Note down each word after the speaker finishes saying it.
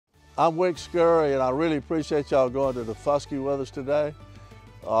I'm Wick Scurry, and I really appreciate y'all going to Daufuskie with us today.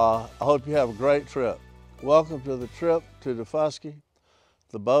 I hope you have a great trip. Welcome to the trip to Daufuskie.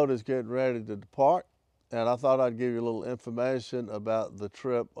 The boat is getting ready to depart, and I thought I'd give you a little information about the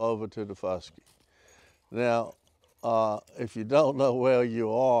trip over to Daufuskie. Now, if you don't know where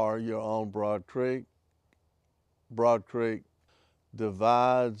you are, you're on Broad Creek. Broad Creek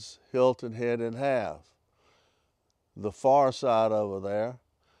divides Hilton Head in half. The far side over there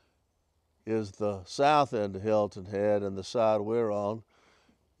is the south end of Hilton Head, and the side we're on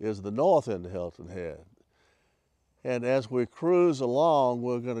is the north end of Hilton Head. And as we cruise along,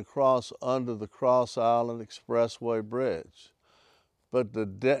 we're going to cross under the Cross Island Expressway Bridge. But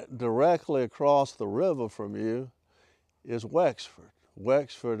directly across the river from you is Wexford.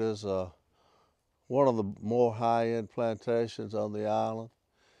 Wexford is one of the more high-end plantations on the island.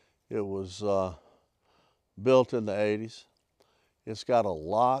 It was built in the 80s. It's got a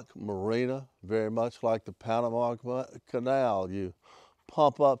lock marina, very much like the Panama Canal. You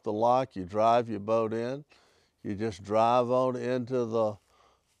pump up the lock, you drive your boat in, you just drive on into the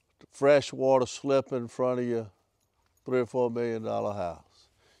freshwater slip in front of your $3 or $4 million house.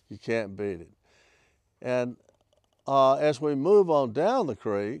 You can't beat it. And as we move on down the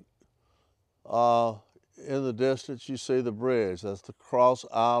creek, in the distance you see the bridge. That's the Cross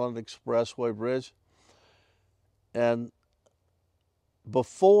Island Expressway Bridge. And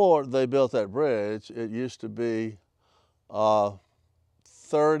before they built that bridge, it used to be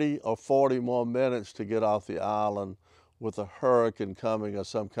 30 or 40 more minutes to get off the island with a hurricane coming or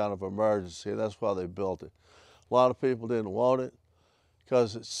some kind of emergency. That's why they built it. A lot of people didn't want it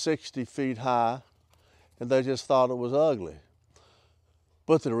because it's 60 feet high, and they just thought it was ugly.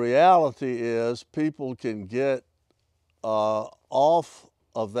 But the reality is people can get off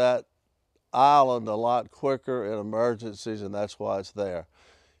of that island a lot quicker in emergencies, and that's why it's there.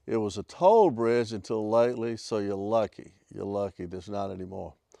 It was a toll bridge until lately, so you're lucky. You're lucky. There's not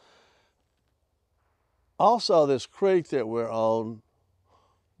anymore. Also, this creek that we're on,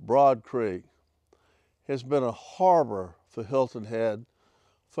 Broad Creek, has been a harbor for Hilton Head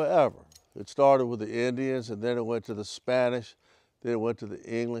forever. It started with the Indians, and then it went to the Spanish, then it went to the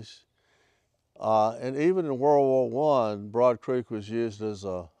English. And even in World War I, Broad Creek was used as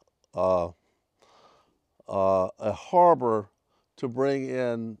a harbor to bring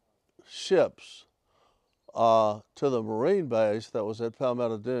in ships to the Marine base that was at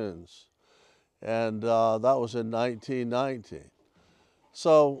Palmetto Dunes. And that was in 1919.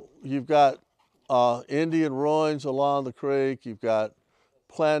 So you've got Indian ruins along the creek, you've got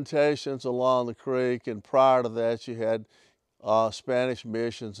plantations along the creek, and prior to that you had Spanish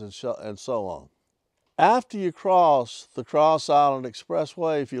missions and so on. After you cross the Cross Island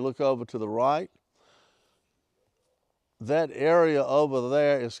Expressway, if you look over to the right, that area over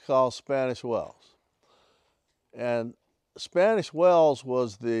there is called Spanish Wells. And Spanish Wells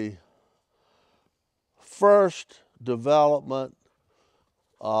was the first development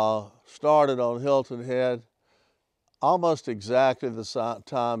started on Hilton Head almost exactly the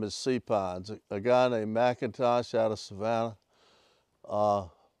time as Sea Pines. A guy named McIntosh out of Savannah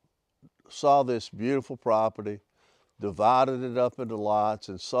saw this beautiful property, divided it up into lots,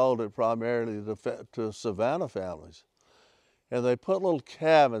 and sold it primarily to Savannah families. And they put little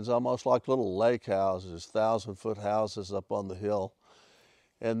cabins, almost like little lake houses, 1,000-foot houses up on the hill.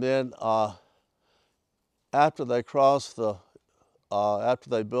 And then after they built the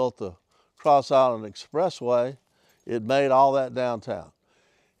Cross Island Expressway, it made all that downtown.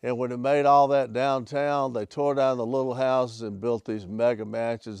 And when it made all that downtown, they tore down the little houses and built these mega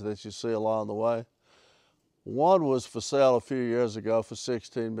mansions that you see along the way. One was for sale a few years ago for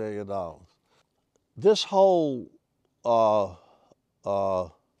 $16 million. This whole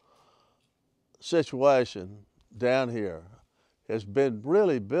situation down here has been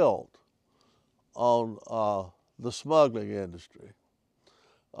really built on the smuggling industry,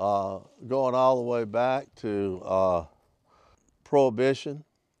 going all the way back to Prohibition.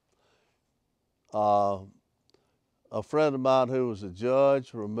 A friend of mine who was a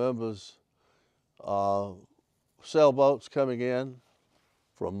judge remembers sailboats coming in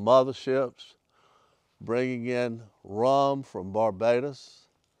from motherships, bringing in rum from Barbados.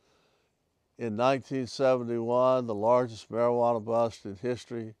 In 1971, the largest marijuana bust in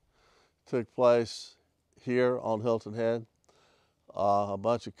history took place here on Hilton Head. A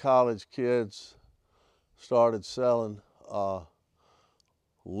bunch of college kids started selling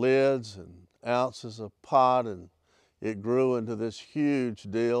lids and ounces of pot, and it grew into this huge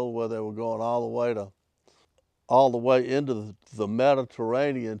deal where they were going all the way into the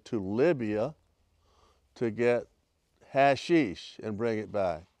Mediterranean to Libya to get hashish and bring it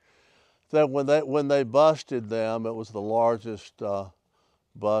back. that when they busted them, it was the largest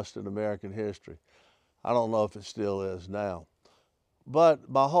bust in American history. I don't know if it still is now. But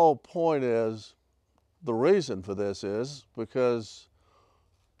my whole point is, the reason for this is because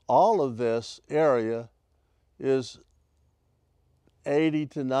all of this area is 80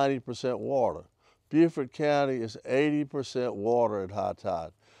 to 90% water. Beaufort County is 80% water at high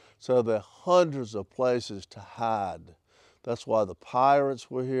tide. So there are hundreds of places to hide. That's why the pirates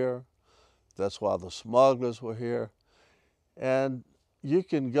were here. That's why the smugglers were here. And you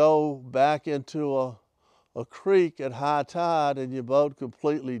can go back into a creek at high tide and your boat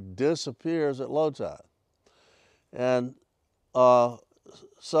completely disappears at low tide. And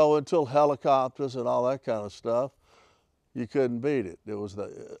so until helicopters and all that kind of stuff, you couldn't beat it. It was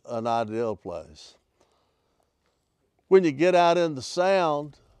an ideal place. When you get out in the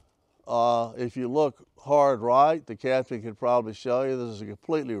Sound, if you look hard right, the captain could probably show you, this is a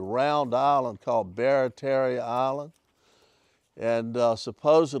completely round island called Barataria Island. And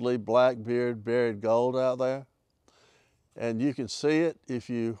supposedly Blackbeard buried gold out there. And you can see it if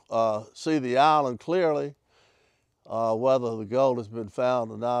you see the island clearly. Whether the gold has been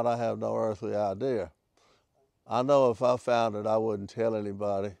found or not, I have no earthly idea. I know if I found it, I wouldn't tell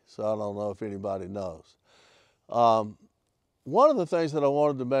anybody, so I don't know if anybody knows. One of the things that I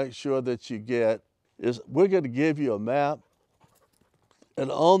wanted to make sure that you get is we're going to give you a map,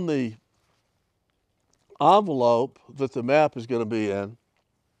 and on the envelope that the map is going to be in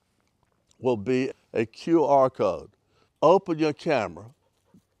will be a QR code. Open your camera,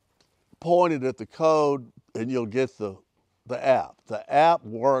 point it at the code, and you'll get the app. The app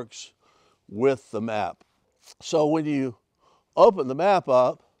works with the map. So when you open the map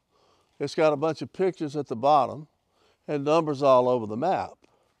up, it's got a bunch of pictures at the bottom and numbers all over the map.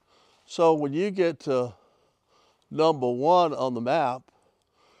 So when you get to number 1 on the map,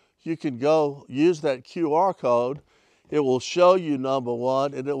 you can go use that QR code. It will show you number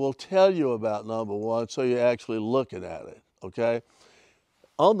 1 and it will tell you about number 1, so you're actually looking at it, okay?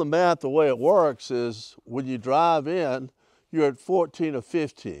 On the map, the way it works is when you drive in, you're at 14 or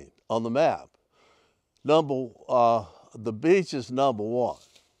 15 on the map. The beach is number 1.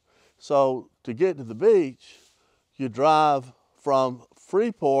 So to get to the beach, you drive from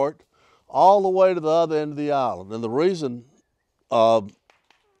Freeport all the way to the other end of the island. And the reason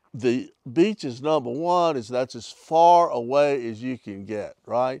the beach is number 1 is that's as far away as you can get,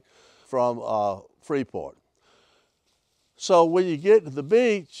 right, from Freeport. So when you get to the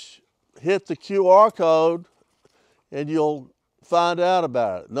beach, hit the QR code and you'll find out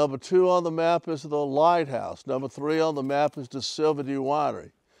about it. Number 2 on the map is the lighthouse. Number 3 on the map is the Silver Dew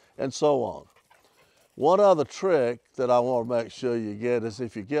Winery, and so on. One other trick that I want to make sure you get is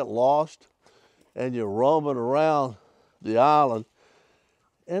if you get lost and you're roaming around the island,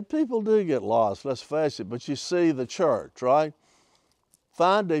 and people do get lost, let's face it, but you see the church, right?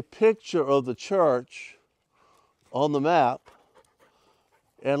 Find a picture of the church on the map,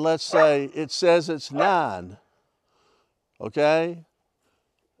 and let's say it says it's 9. Okay?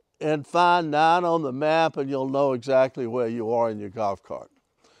 And find 9 on the map and you'll know exactly where you are in your golf cart.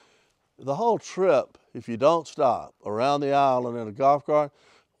 The whole trip, if you don't stop around the island in a golf cart,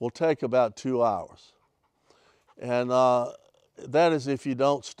 will take about 2 hours. And that is if you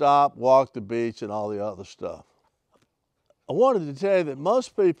don't stop, walk the beach, and all the other stuff. I wanted to tell you that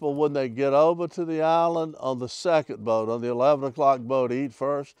most people, when they get over to the island on the second boat, on the 11 o'clock boat, eat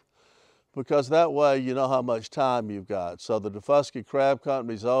first, because that way you know how much time you've got. So the Daufuskie Crab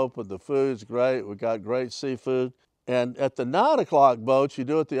Company's open, the food's great, we've got great seafood. And at the 9 o'clock boats, you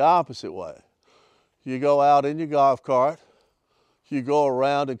do it the opposite way. You go out in your golf cart, you go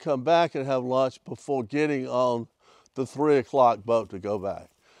around and come back and have lunch before getting on the 3 o'clock boat to go back.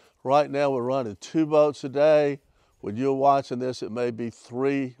 Right now we're running 2 boats a day. When you're watching this, it may be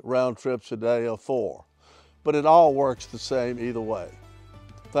 3 round trips a day or 4. But it all works the same either way.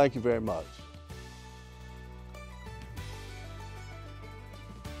 Thank you very much.